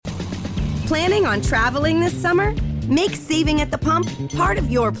Planning on traveling this summer? Make saving at the pump part of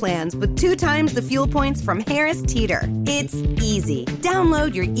your plans with 2 times the fuel points from Harris Teeter. It's easy.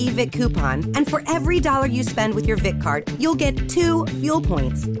 Download your eVic coupon, and for every $1 you spend with your Vic card, you'll get 2 fuel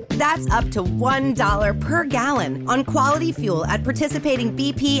points. That's up to $1 per gallon on quality fuel at participating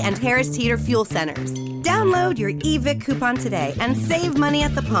BP and Harris Teeter fuel centers. Download your eVic coupon today and save money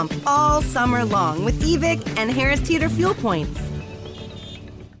at the pump all summer long with eVic and Harris Teeter fuel points.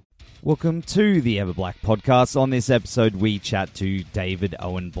 Welcome to the Everblack podcast. On this episode, we chat to David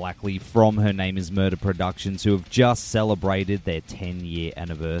Owen Blackley from Her Name is Murder Productions, who have just celebrated their 10-year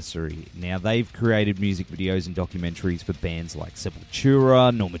anniversary. Now, they've created music videos and documentaries for bands like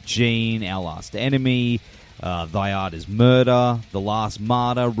Sepultura, Norma Jean, Our Last Enemy, Thy Art is Murder, The Last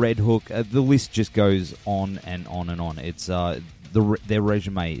Martyr, Red Hook. The list just goes on and on and on. It's their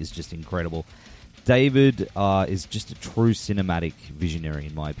resume is just incredible. David is just a true cinematic visionary,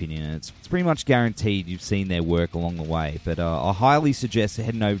 in my opinion, and it's pretty much guaranteed you've seen their work along the way. But I highly suggest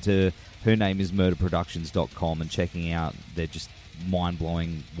heading over to hernameismurderproductions.com and checking out their just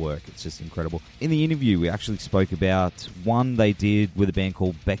mind-blowing work. It's just incredible. In the interview, we actually spoke about one they did with a band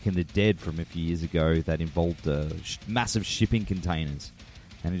called Beck and the Dead from a few years ago that involved massive shipping containers.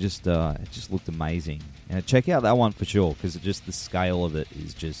 And it just looked amazing. Check out that one for sure, because just the scale of it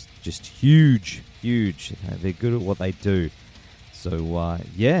is just huge. They're good at what they do. So,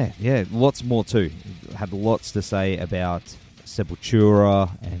 yeah, lots more too. Had lots to say about Sepultura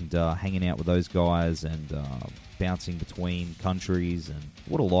and hanging out with those guys and bouncing between countries. And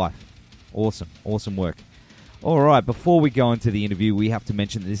what a life. Awesome work. All right, before we go into the interview, we have to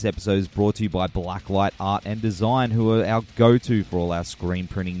mention that this episode is brought to you by Blacklight Art and Design, who are our go-to for all our screen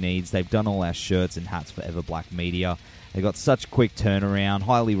printing needs. They've done all our shirts and hats for Everblack Media. They've got such quick turnaround.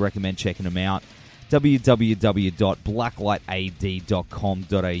 Highly recommend checking them out.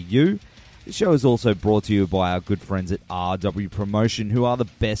 www.blacklightad.com.au. The show is also brought to you by our good friends at RW Promotion, who are the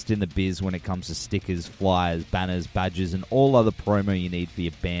best in the biz when it comes to stickers, flyers, banners, badges, and all other promo you need for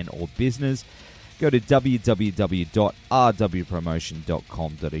your band or business. Go to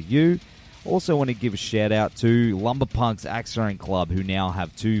www.rwpromotion.com.au. Also want to give a shout out to Lumberpunks Axe Throwing Club, who now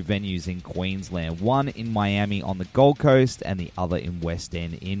have 2 venues in Queensland, one in Miami on the Gold Coast and the other in West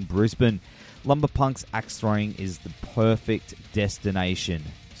End in Brisbane. Lumberpunks Axe Throwing is the perfect destination,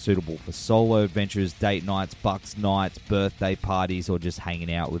 suitable for solo adventures, date nights, bucks nights, birthday parties, or just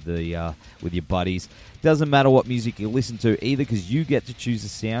hanging out with your buddies. Doesn't matter what music you listen to either, because you get to choose a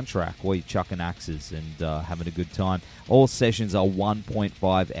soundtrack while you're chucking axes and having a good time. All sessions are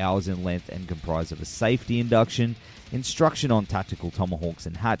 1.5 hours in length and comprise of a safety induction, instruction on tactical tomahawks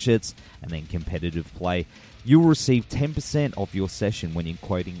and hatchets, and then competitive play. You'll receive 10% off your session when you're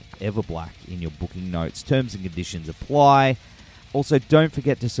quoting Everblack in your booking notes. Terms and conditions apply. Also, don't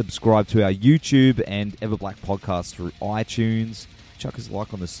forget to subscribe to our YouTube and Everblack podcast through iTunes. Chuck us a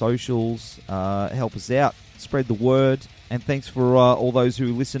like on the socials. Help us out. Spread the word. And thanks for all those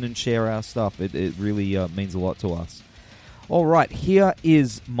who listen and share our stuff. It really means a lot to us. All right, here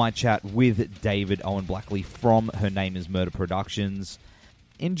is my chat with David Owen Blackley from Her Name is Murder Productions.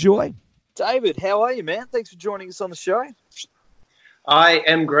 Enjoy. David, how are you, man? Thanks for joining us on the show. I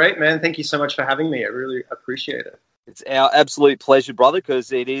am great, man. Thank you so much for having me. I really appreciate it. It's our absolute pleasure, brother,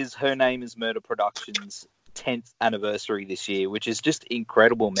 because it is Her Name is Murder Productions' 10th anniversary this year, which is just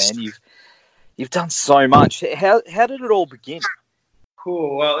incredible, man. You've done so much. How did it all begin?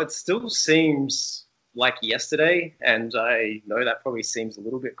 Cool. Well, it still seems like yesterday, and I know that probably seems a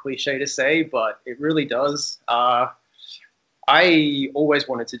little bit cliche to say, but it really does. I always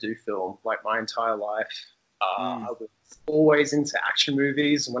wanted to do film, like my entire life. I was always into action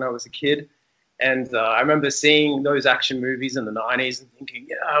movies when I was a kid. And I remember seeing those action movies in the 90s and thinking,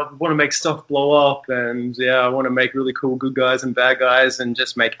 yeah, I want to make stuff blow up. And yeah, I want to make really cool good guys and bad guys and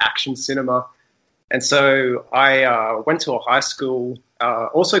just make action cinema. And so I went to a high school,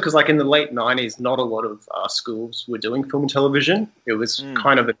 also because like in the late 90s, not a lot of schools were doing film and television. It was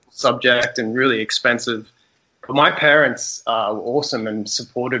kind of a subject and really expensive. But my parents were awesome and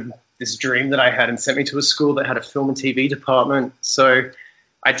supported this dream that I had and sent me to a school that had a film and TV department. So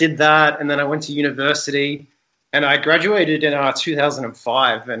I did that, and then I went to university, and I graduated in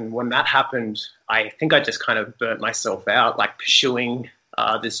 2005, and when that happened, I think I just kind of burnt myself out, like pursuing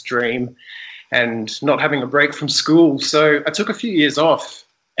this dream and not having a break from school. So I took a few years off,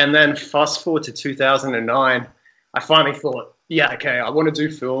 and then fast forward to 2009, I finally thought, yeah, okay, I want to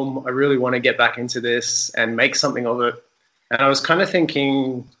do film. I really want to get back into this and make something of it. And I was kind of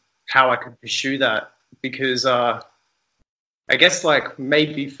thinking how I could pursue that, because I guess like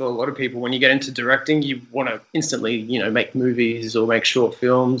maybe for a lot of people, when you get into directing, you want to instantly, make movies or make short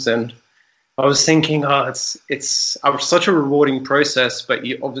films. And I was thinking, it's such a rewarding process, but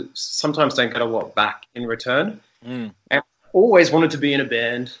you sometimes don't get a lot back in return. And I always wanted to be in a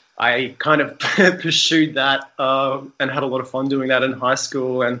band. I kind of pursued that and had a lot of fun doing that in high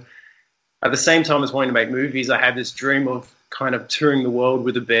school. And at the same time as wanting to make movies, I had this dream of kind of touring the world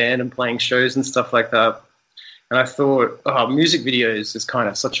with a band and playing shows and stuff like that. And I thought, music videos is kind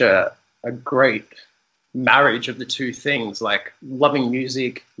of such a great marriage of the two things, like loving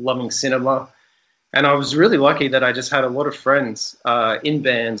music, loving cinema. And I was really lucky that I just had a lot of friends in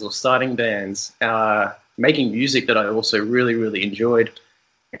bands or starting bands, making music that I also really, really enjoyed.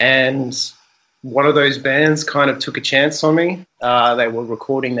 And one of those bands kind of took a chance on me. They were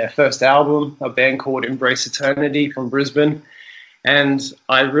recording their first album, a band called Embrace Eternity from Brisbane. And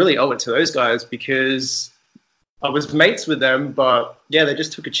I really owe it to those guys because I was mates with them, but yeah, they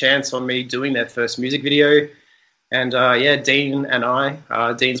just took a chance on me doing their first music video. And Dean and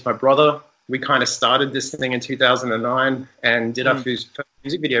I, Dean's my brother, we kind of started this thing in 2009 and did our first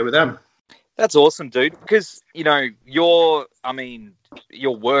music video with them. That's awesome, dude, because, your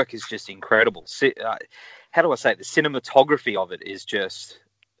work is just incredible. How do I say it? The cinematography of it is just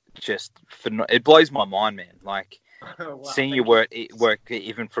it blows my mind, man. Like, wow, seeing your work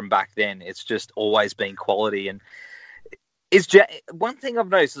even from back then, it's just always been quality. And one thing I've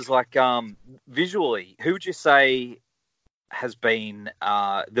noticed is, like, visually, who would you say has been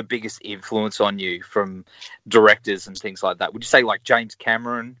the biggest influence on you from directors and things like that? Would you say, like, James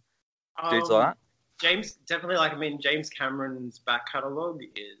Cameron, dudes like that? James Cameron's back catalogue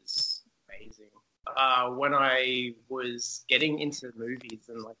is amazing. When I was getting into movies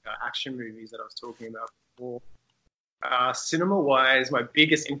and like action movies that I was talking about before, cinema-wise, my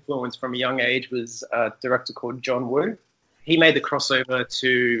biggest influence from a young age was a director called John Woo. He made the crossover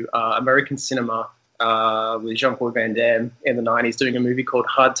to American cinema with Jean-Claude Van Damme in the 90s, doing a movie called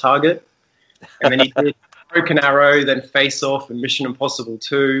Hard Target. And then he did Broken Arrow, then Face Off and Mission Impossible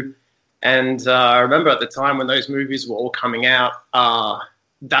 2. And I remember at the time when those movies were all coming out,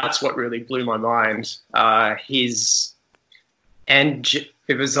 that's what really blew my mind. It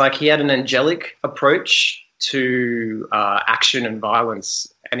was like he had an angelic approach to action and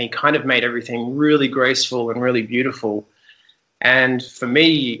violence, and he kind of made everything really graceful and really beautiful. And for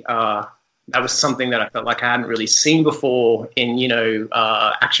me, that was something that I felt like I hadn't really seen before in,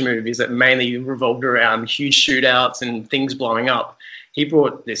 action movies that mainly revolved around huge shootouts and things blowing up. He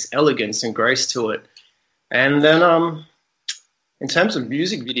brought this elegance and grace to it. And then in terms of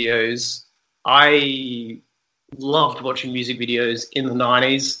music videos, I loved watching music videos in the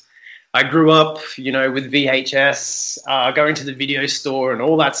 90s. I grew up, with VHS, going to the video store and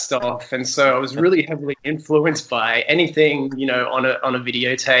all that stuff. And so I was really heavily influenced by anything, on a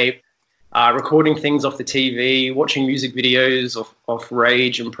videotape, recording things off the TV, watching music videos of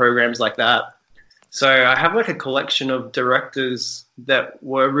Rage and programs like that. So I have like a collection of directors that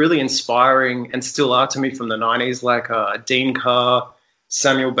were really inspiring and still are to me from the 90s, like Dean Carr,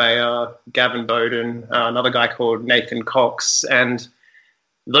 Samuel Bayer, Gavin Bowden, another guy called Nathan Cox. And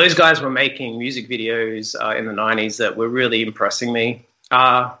those guys were making music videos in the 90s that were really impressing me.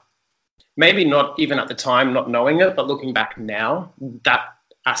 Maybe not even at the time, not knowing it, but looking back now, that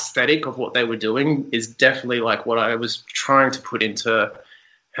aesthetic of what they were doing is definitely like what I was trying to put into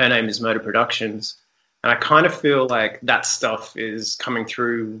Her Name is Murder Productions. And I kind of feel like that stuff is coming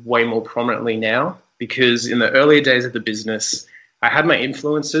through way more prominently now, because in the earlier days of the business, I had my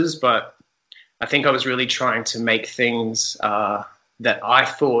influences, but I think I was really trying to make things that I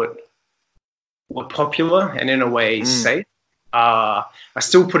thought were popular and in a way safe. I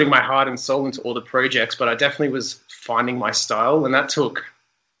still putting my heart and soul into all the projects, but I definitely was finding my style, and that took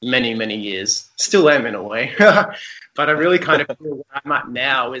many, many years. Still am in a way. But I really kind of feel where I'm at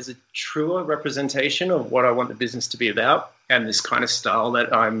now is a truer representation of what I want the business to be about, and this kind of style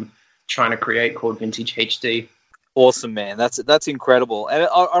that I'm trying to create called Vintage HD. Awesome, man. That's incredible. And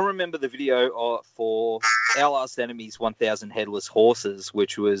I remember the video for Our Last Enemy's 1000 Headless Horses,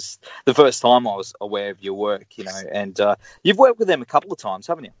 which was the first time I was aware of your work, and you've worked with them a couple of times,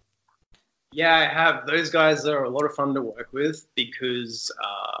 haven't you? Yeah, I have. Those guys are a lot of fun to work with because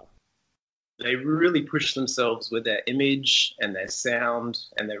they really push themselves with their image and their sound,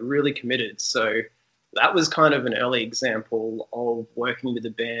 and they're really committed. So that was kind of an early example of working with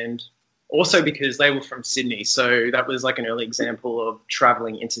a band. Also because they were from Sydney, so that was like an early example of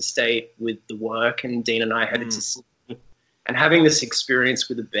traveling interstate with the work, and Dean and I headed to Sydney and having this experience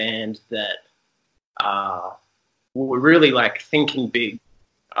with a band that were really like thinking big.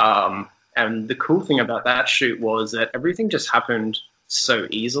 And the cool thing about that shoot was that everything just happened so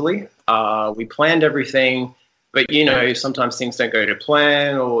easily. We planned everything. But, you know, sometimes things don't go to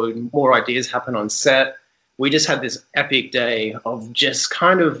plan or more ideas happen on set. We just had this epic day of just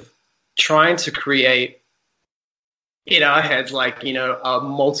kind of trying to create in our heads, like, you know, a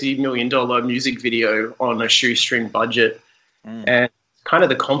multi-million-dollar music video on a shoestring budget. And kind of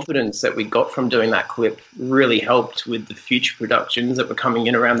the confidence that we got from doing that clip really helped with the future productions that were coming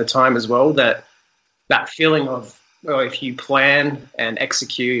in around the time as well. That feeling of, well, if you plan and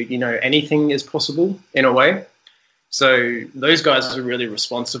execute, you know, anything is possible in a way. So those guys are really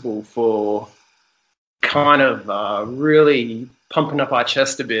responsible for kind of really pumping up our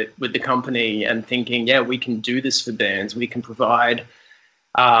chest a bit with the company and thinking, yeah, we can do this for bands. We can provide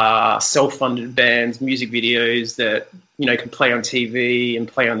self-funded bands, music videos that, you know, can play on TV and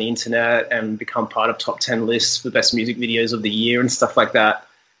play on the internet and become part of top 10 lists for best music videos of the year and stuff like that.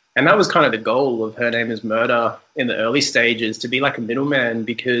 And that was kind of the goal of Her Name is Murder in the early stages, to be like a middleman,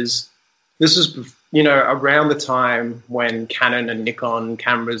 because this was, you know, around the time when Canon and Nikon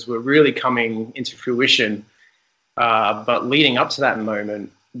cameras were really coming into fruition. But leading up to that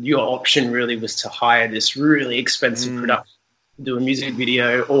moment, your option really was to hire this really expensive production, do a music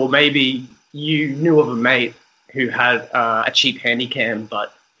video, or maybe you knew of a mate who had a cheap Handycam,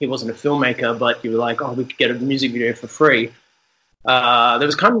 but he wasn't a filmmaker, but you were like, oh, we could get a music video for free. There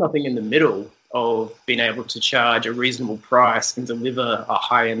was kind of nothing in the middle of being able to charge a reasonable price and deliver a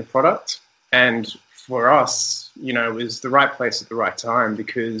high-end product. And for us, you know, it was the right place at the right time,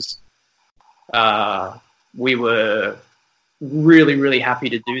 because we were really, really happy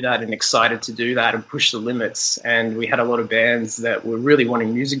to do that and excited to do that and push the limits. And we had a lot of bands that were really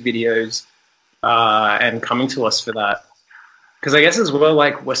wanting music videos and coming to us for that. Because I guess as well,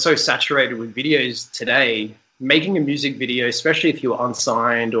 like, we're so saturated with videos today, making a music video, especially if you were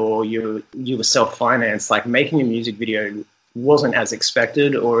unsigned or you were self-financed, like making a music video wasn't as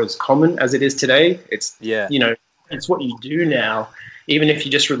expected or as common as it is today. It's, you know, it's what you do now. Even if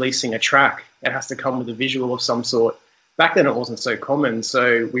you're just releasing a track, it has to come with a visual of some sort. Back then it wasn't so common.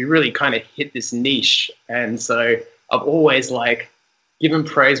 So we really kind of hit this niche. And so I've always like given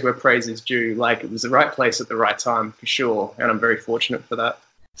praise where praise is due. Like, it was the right place at the right time for sure. And I'm very fortunate for that.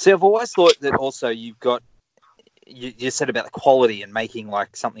 See, I've always thought that also you've got, you said about the quality and making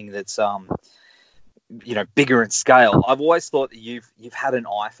like something that's, you know, bigger in scale. I've always thought that you've had an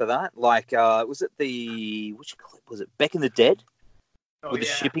eye for that. Like, was it which clip was it? Beck and the Dead? With the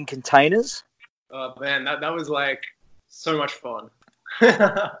shipping containers? Oh man, that was like so much fun.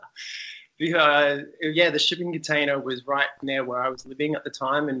 The shipping container was right near where I was living at the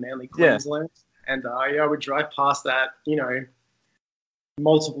time in Manly, Queensland. And I would drive past that, you know,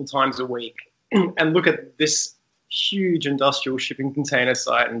 multiple times a week and look at this huge industrial shipping container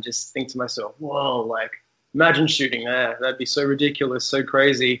site and just think to myself, whoa, like, imagine shooting there. That'd be so ridiculous, so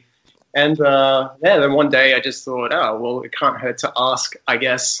crazy. And then one day I just thought, oh, well, it can't hurt to ask, I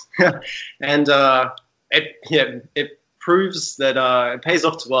guess. And it proves that it pays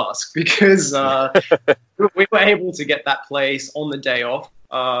off to ask, because we were able to get that place on the day off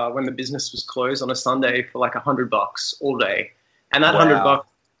when the business was closed on a Sunday for like $100 all day. And that $100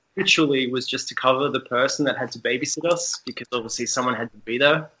 literally was just to cover the person that had to babysit us, because obviously someone had to be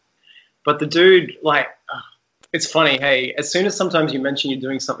there. But the dude, like, it's funny, hey, as soon as sometimes you mention you're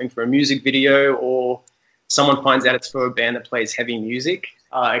doing something for a music video or someone finds out it's for a band that plays heavy music,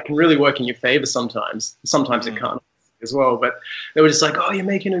 it can really work in your favor sometimes. Sometimes it can't as well. But they were just like, oh, you're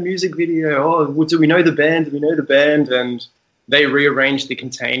making a music video. Oh, well, do we know the band? Do we know the band? And they rearranged the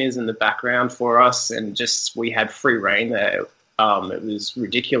containers in the background for us, and just we had free reign there. It was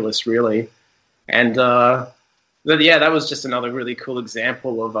ridiculous, really. And that was just another really cool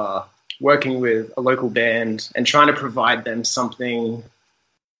example of working with a local band and trying to provide them something,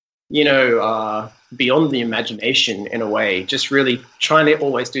 you know, beyond the imagination in a way. Just really trying to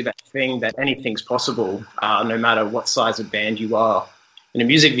always do that thing that anything's possible, no matter what size of band you are. And a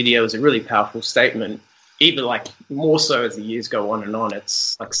music video is a really powerful statement, even like more so as the years go on and on.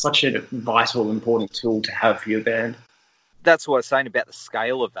 It's like such a vital, important tool to have for your band. That's what I was saying about the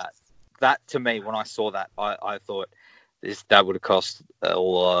scale of that. That, to me, when I saw that, I thought that would have cost a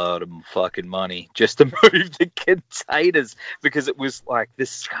lot of fucking money just to move the containers, because it was like the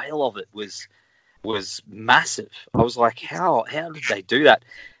scale of it was massive. I was like, how did they do that?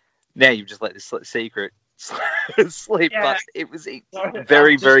 Now you've just let this secret sleep, but it was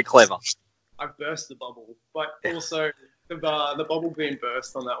very, very clever. I burst the bubble, but also the bubble being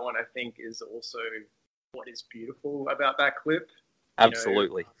burst on that one, I think, is also what is beautiful about that clip.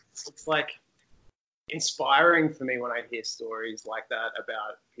 Absolutely. You know, it's like inspiring for me when I hear stories like that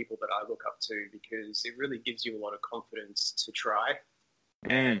about people that I look up to, because it really gives you a lot of confidence to try.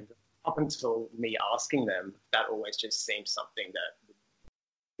 And up until me asking them, that always just seemed something that would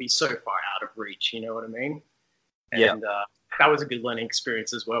be so far out of reach. You know what I mean? And that was a good learning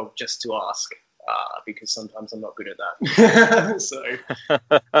experience as well, just to ask, because sometimes I'm not good at that. So it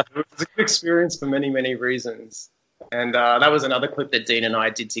was a good experience for many, many reasons. And that was another clip that Dean and I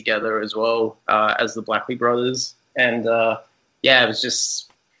did together as well, as the Blackley Brothers. And it's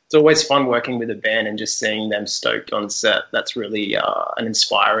always fun working with a band and just seeing them stoked on set. That's really an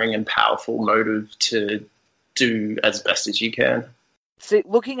inspiring and powerful motive to do as best as you can. See,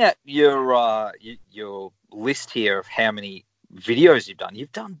 looking at your list here of how many videos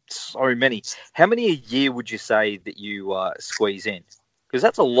you've done so many. How many a year would you say that you squeeze in? Because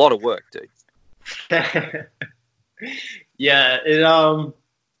that's a lot of work, dude. Yeah,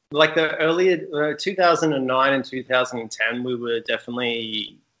 like the earlier 2009 and 2010, we were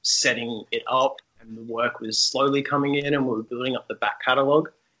definitely setting it up, and the work was slowly coming in, and we were building up the back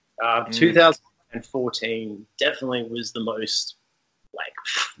catalogue. 2014 definitely was the most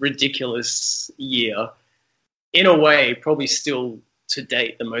ridiculous year. In a way, probably still to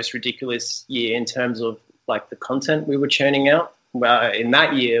date the most ridiculous year in terms of the content we were churning out. In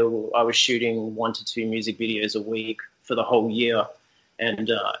that year, I was shooting 1 to 2 music videos a week for the whole year, and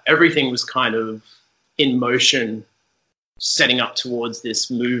everything was kind of in motion, setting up towards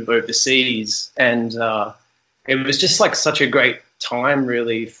this move overseas. And it was just such a great time,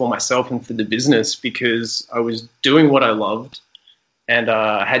 really, for myself and for the business, because I was doing what I loved. And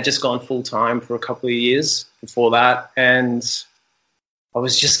I had just gone full-time for a couple of years before that. And I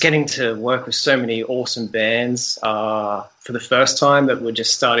was just getting to work with so many awesome bands for the first time that were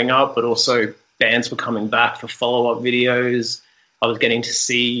just starting up, but also bands were coming back for follow-up videos. I was getting to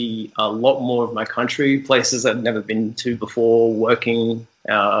see a lot more of my country, places I'd never been to before, working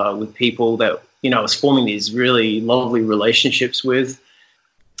with people that, I was forming these really lovely relationships with.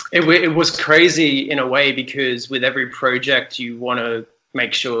 It was crazy in a way, because with every project you want to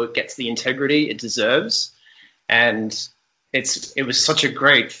make sure it gets the integrity it deserves. And it was such a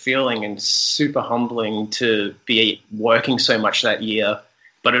great feeling and super humbling to be working so much that year.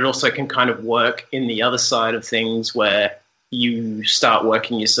 But it also can kind of work in the other side of things, where you start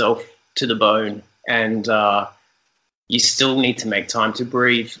working yourself to the bone, and you still need to make time to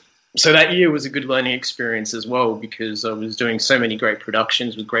breathe. So that year was a good learning experience as well, because I was doing so many great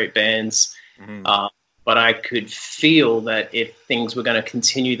productions with great bands. But I could feel that if things were going to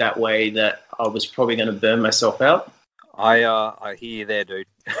continue that way, that I was probably going to burn myself out. I hear you there, dude.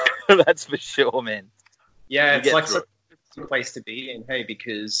 That's for sure, man. Yeah, it's like such a place to be in, hey,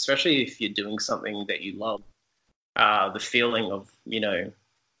 because especially if you're doing something that you love, the feeling of,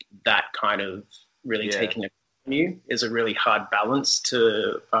 that kind of really taking it on you is a really hard balance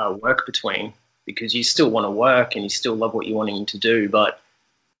to work between, because you still want to work and you still love what you're wanting to do. But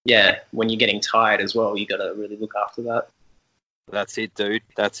yeah, when you're getting tired as well, you got to really look after that. That's it, dude.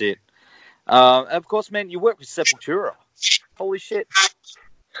 That's it. Of course, man, you work with Sepultura. Holy shit.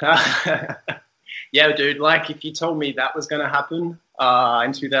 Yeah, dude, if you told me that was going to happen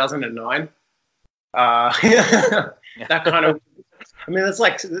in 2009, that kind of, it's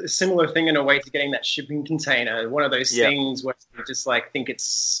like a similar thing in a way to getting that shipping container. One of those things where you just think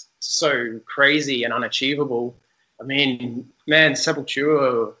it's so crazy and unachievable. Man,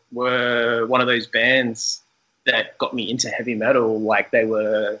 Sepultura were one of those bands that got me into heavy metal. They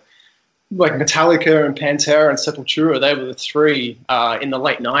were Metallica and Pantera and Sepultura. They were the three in the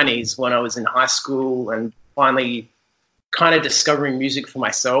late 90s when I was in high school and finally kind of discovering music for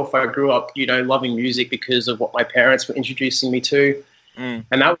myself. I grew up, loving music because of what my parents were introducing me to. And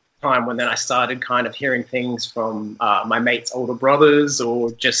that was the time when then I started kind of hearing things from my mates' older brothers,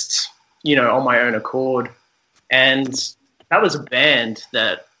 or just, on my own accord. And that was a band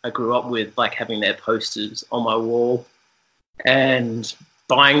that I grew up with, having their posters on my wall and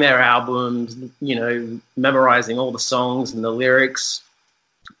buying their albums, memorizing all the songs and the lyrics.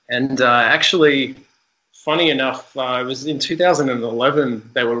 And actually, funny enough, it was in 2011,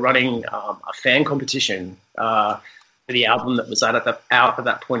 they were running a fan competition for the album that was out at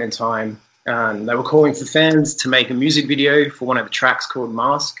that point in time. And they were calling for fans to make a music video for one of the tracks called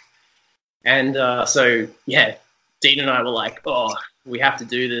Mask. And so, Dean and I were like, oh, we have to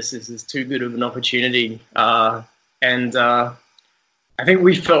do this. This is too good of an opportunity. And I think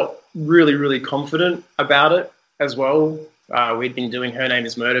we felt really, really confident about it as well. We'd been doing Her Name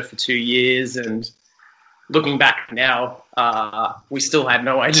is Murder for 2 years, and looking back now, we still had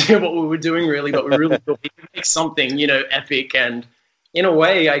no idea what we were doing really, but we really thought we could make something, epic. And in a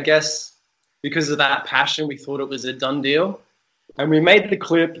way, I guess, because of that passion, we thought it was a done deal. And we made the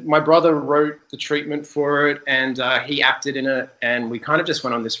clip. My brother wrote the treatment for it, and he acted in it. And we kind of just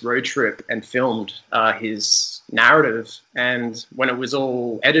went on this road trip and filmed his narrative. And when it was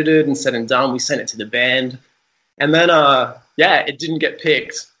all edited and said and done, we sent it to the band. And then, it didn't get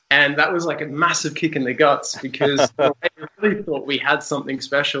picked. And that was like a massive kick in the guts because I really thought we had something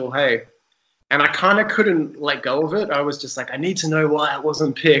special, hey. And I kind of couldn't let go of it. I was just like, I need to know why it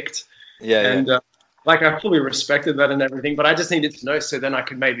wasn't picked. And I fully respected that and everything, but I just needed to know so then I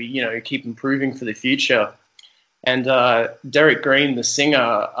could maybe, keep improving for the future. And Derek Green, the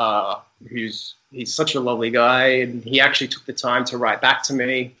singer, he's such a lovely guy, and he actually took the time to write back to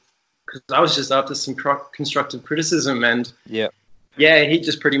me because I was just after some constructive criticism. And he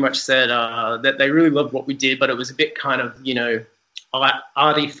just pretty much said that they really loved what we did, but it was a bit kind of,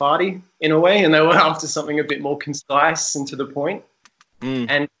 arty-farty in a way, and they were after something a bit more concise and to the point.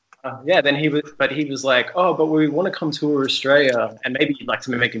 And then he was like, oh, but we want to come tour Australia and maybe you'd like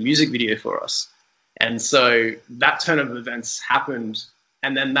to make a music video for us. And so that turn of events happened.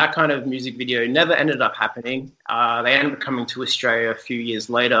 And then that kind of music video never ended up happening. They ended up coming to Australia a few years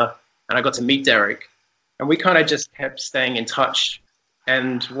later, and I got to meet Derek. And we kind of just kept staying in touch.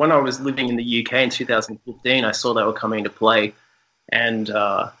 And when I was living in the UK in 2015, I saw they were coming to play. And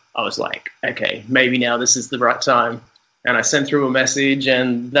I was like, okay, maybe now this is the right time. And I sent through a message,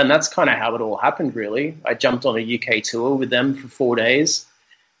 and then that's kind of how it all happened, really. I jumped on a UK tour with them for 4 days,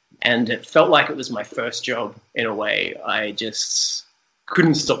 and it felt like it was my first job in a way. I just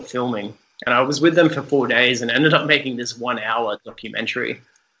couldn't stop filming. And I was with them for 4 days and ended up making this 1 hour documentary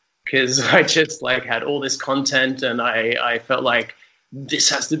because I just had all this content, and I felt like this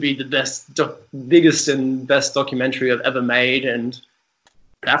has to be the biggest and best documentary I've ever made. And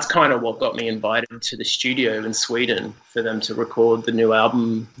that's kind of what got me invited to the studio in Sweden for them to record the new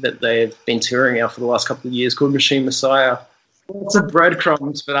album that they've been touring out for the last couple of years called Machine Messiah. Lots of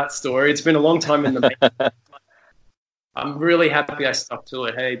breadcrumbs for that story. It's been a long time in the making. I'm really happy I stuck to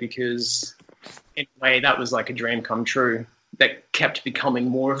it, hey, because in a way that was like a dream come true that kept becoming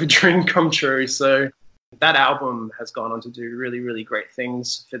more of a dream come true. So that album has gone on to do really, really great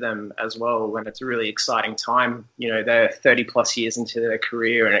things for them as well. And it's a really exciting time. They're 30 plus years into their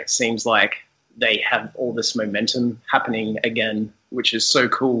career, and it seems like they have all this momentum happening again, which is so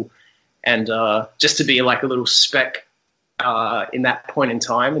cool. And just to be like a little speck in that point in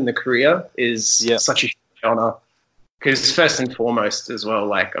time in the career is such a huge honor. Because first and foremost as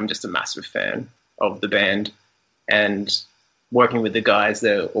well, I'm just a massive fan of the band, and working with the guys,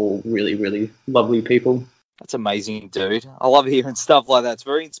 they're all really, really lovely people. That's amazing, dude. I love hearing stuff like that. It's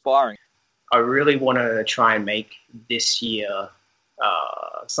very inspiring. I really want to try and make this year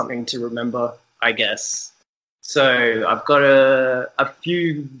something to remember, I guess. So I've got a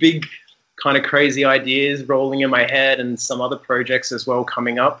few big kind of crazy ideas rolling in my head, and some other projects as well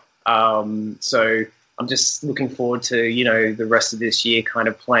coming up. So I'm just looking forward to, the rest of this year kind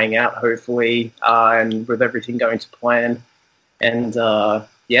of playing out, hopefully, and with everything going to plan. And,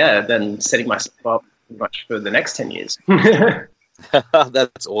 then setting myself up pretty much for the next 10 years.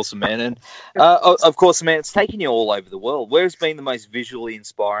 That's awesome, man. And, of course, man, it's taken you all over the world. Where's been the most visually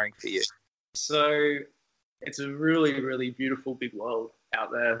inspiring for you? So it's a really, really beautiful big world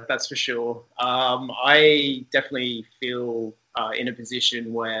out there, that's for sure. I definitely feel in a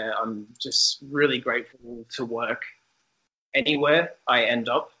position where I'm just really grateful to work anywhere I end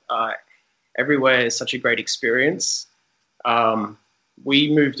up. Everywhere is such a great experience.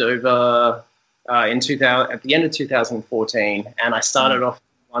 We moved over at the end of 2014, and I started off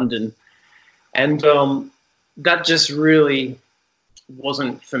in London, and that just really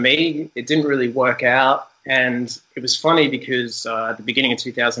wasn't for me. It didn't really work out, and it was funny because at the beginning of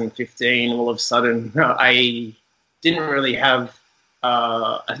 2015, all of a sudden, I didn't really have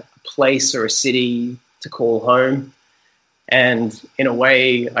a place or a city to call home, and in a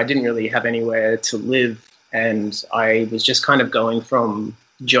way, I didn't really have anywhere to live. And I was just kind of going from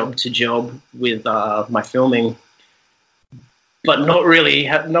job to job with my filming, but not really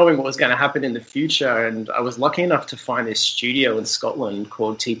knowing what was going to happen in the future. And I was lucky enough to find this studio in Scotland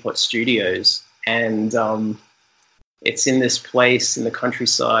called Teapot Studios. And it's in this place in the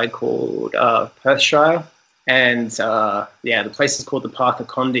countryside called Perthshire. And the place is called the Park of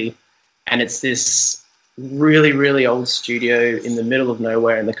Condy. And it's this really, really old studio in the middle of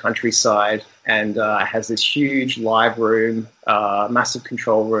nowhere in the countryside, and has this huge live room, massive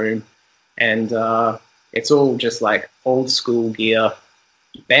control room, and it's all just old school gear.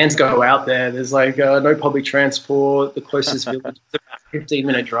 Bands go out there. There's no public transport. The closest village is about a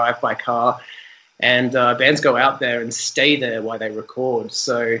 15-minute drive by car, and bands go out there and stay there while they record.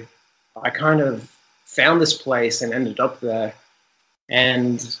 So I kind of found this place and ended up there.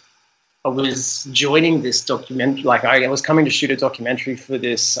 and I was joining this documentary. Like I was coming to shoot a documentary for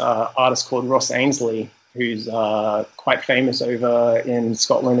this artist called Ross Ainsley, who's quite famous over in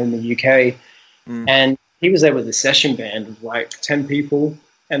Scotland and the UK. And he was there with a session band of like 10 people,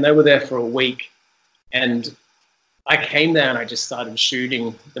 and they were there for a week. And I came there and I just started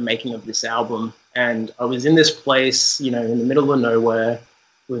shooting the making of this album. And I was in this place, in the middle of nowhere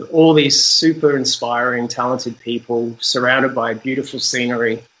with all these super inspiring, talented people surrounded by beautiful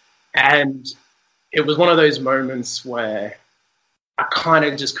scenery. And it was one of those moments where I kind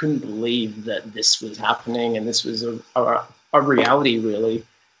of just couldn't believe that this was happening and this was a reality, really.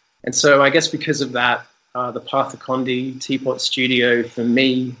 And so I guess because of that, the Parthakondi Teapot Studio for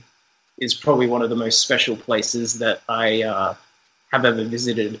me is probably one of the most special places that I have ever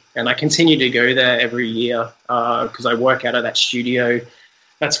visited. And I continue to go there every year because I work out of that studio.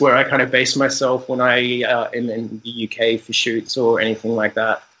 That's where I kind of base myself when I am in the UK for shoots or anything like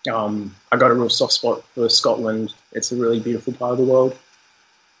that. I got a real soft spot for Scotland. It's a really beautiful part of the world.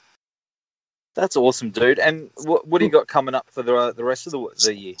 That's awesome, dude. And what do you got coming up for the rest of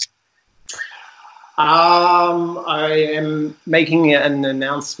the year? I am making an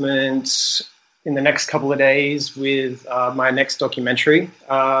announcement in the next couple of days with my next documentary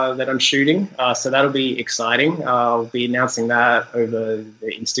that I'm shooting. So that'll be exciting. I'll be announcing that over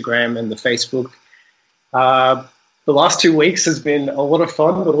the Instagram and the Facebook. The last 2 weeks has been a lot of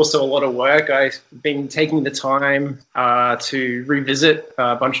fun, but also a lot of work. I've been taking the time to revisit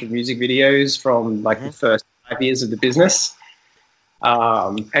a bunch of music videos from like the first 5 years of the business,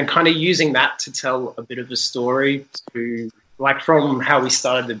 and kind of using that to tell a bit of a story to like from how we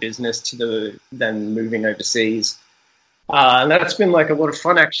started the business to then moving overseas. And that's been like a lot of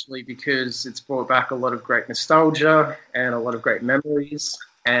fun actually, because it's brought back a lot of great nostalgia and a lot of great memories.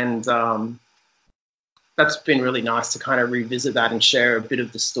 And that's been really nice to kind of revisit that and share a bit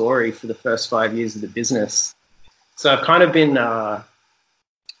of the story for the first 5 years of the business. So I've kind of been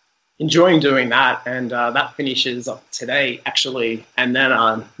enjoying doing that, and that finishes up today, actually. And then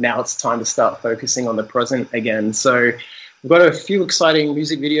now it's time to start focusing on the present again. So we've got a few exciting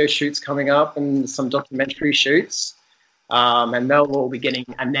music video shoots coming up and some documentary shoots, and they'll all be getting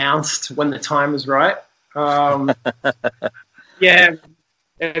announced when the time is right. Yeah,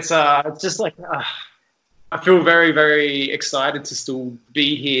 it's just like... I feel very, very excited to still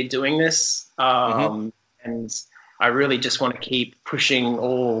be here doing this. And I really just want to keep pushing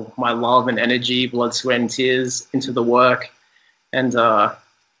all my love and energy, blood, sweat, and tears into the work. And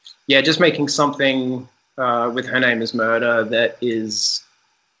just making something with Her Name is Murder that is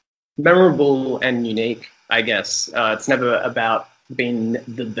memorable and unique, I guess. It's never about being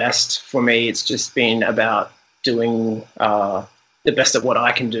the best for me. It's just been about doing the best at what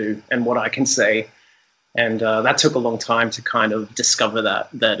I can do and what I can say. And that took a long time to kind of discover that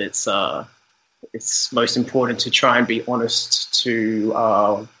it's most important to try and be honest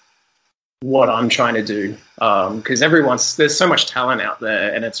to what I'm trying to do, because there's so much talent out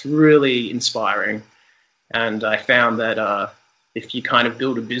there, and it's really inspiring. And I found that if you kind of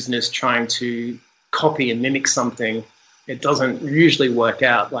build a business trying to copy and mimic something, it doesn't usually work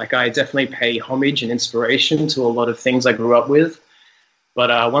out. Like I definitely pay homage and inspiration to a lot of things I grew up with.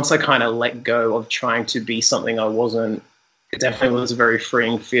 But once I kind of let go of trying to be something I wasn't, it definitely was a very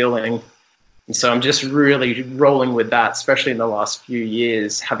freeing feeling. And so I'm just really rolling with that, especially in the last few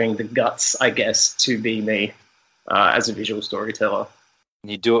years, having the guts, I guess, to be me as a visual storyteller.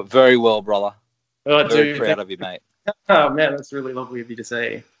 You do it very well, brother. Oh, very proud of you, mate. Oh, man, that's really lovely of you to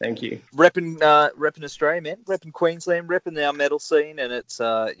say. Thank you. Repping Australia, man. Repping Queensland, repping our metal scene. And it's,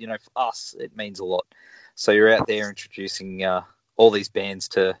 for us, it means a lot. So you're out there introducing... all these bands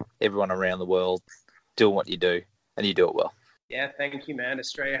to everyone around the world, doing what you do, and you do it well. Yeah, thank you, man.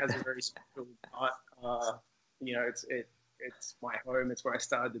 Australia has a very special part. It's my home. It's where I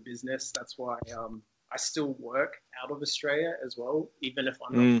started the business. That's why I still work out of Australia as well, even if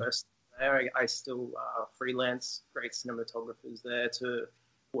I'm not first there. I still freelance great cinematographers there to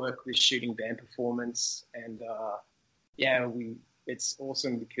work with shooting band performance, and it's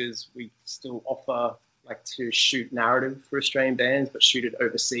awesome because we still offer like to shoot narrative for Australian bands, but shoot it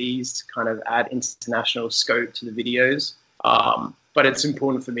overseas to kind of add international scope to the videos. But it's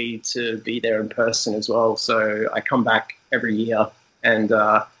important for me to be there in person as well. So I come back every year and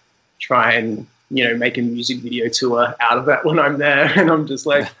try and, make a music video tour out of that when I'm there. And I'm just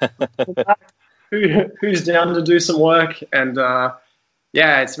like, who's down to do some work? And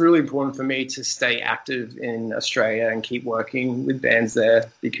it's really important for me to stay active in Australia and keep working with bands there,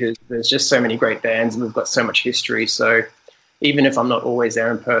 because there's just so many great bands and we've got so much history. So even if I'm not always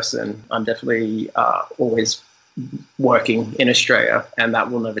there in person, I'm definitely always working in Australia, and that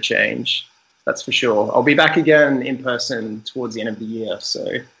will never change. That's for sure. I'll be back again in person towards the end of the year, so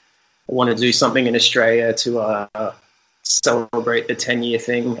I want to do something in Australia to celebrate the 10-year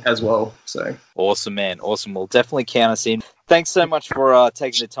thing as well. So awesome, man. Awesome. We'll definitely count us in. Thanks so much for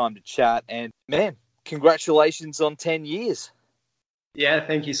taking the time to chat, and man, congratulations on 10 years. Yeah,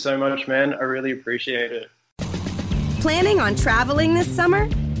 thank you so much, man. I really appreciate it. Planning on traveling this summer?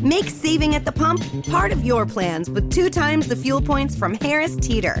 Make saving at the pump part of your plans with 2 times the fuel points from Harris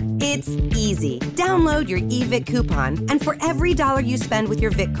Teeter. It's easy. Download your eVic coupon, and for every $1 you spend with your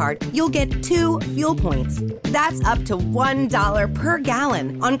Vic card, you'll get 2 fuel points. That's up to $1 per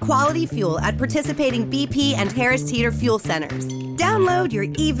gallon on quality fuel at participating BP and Harris Teeter fuel centers. Download your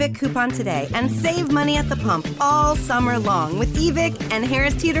eVic coupon today and save money at the pump all summer long with eVic and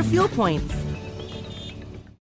Harris Teeter fuel points.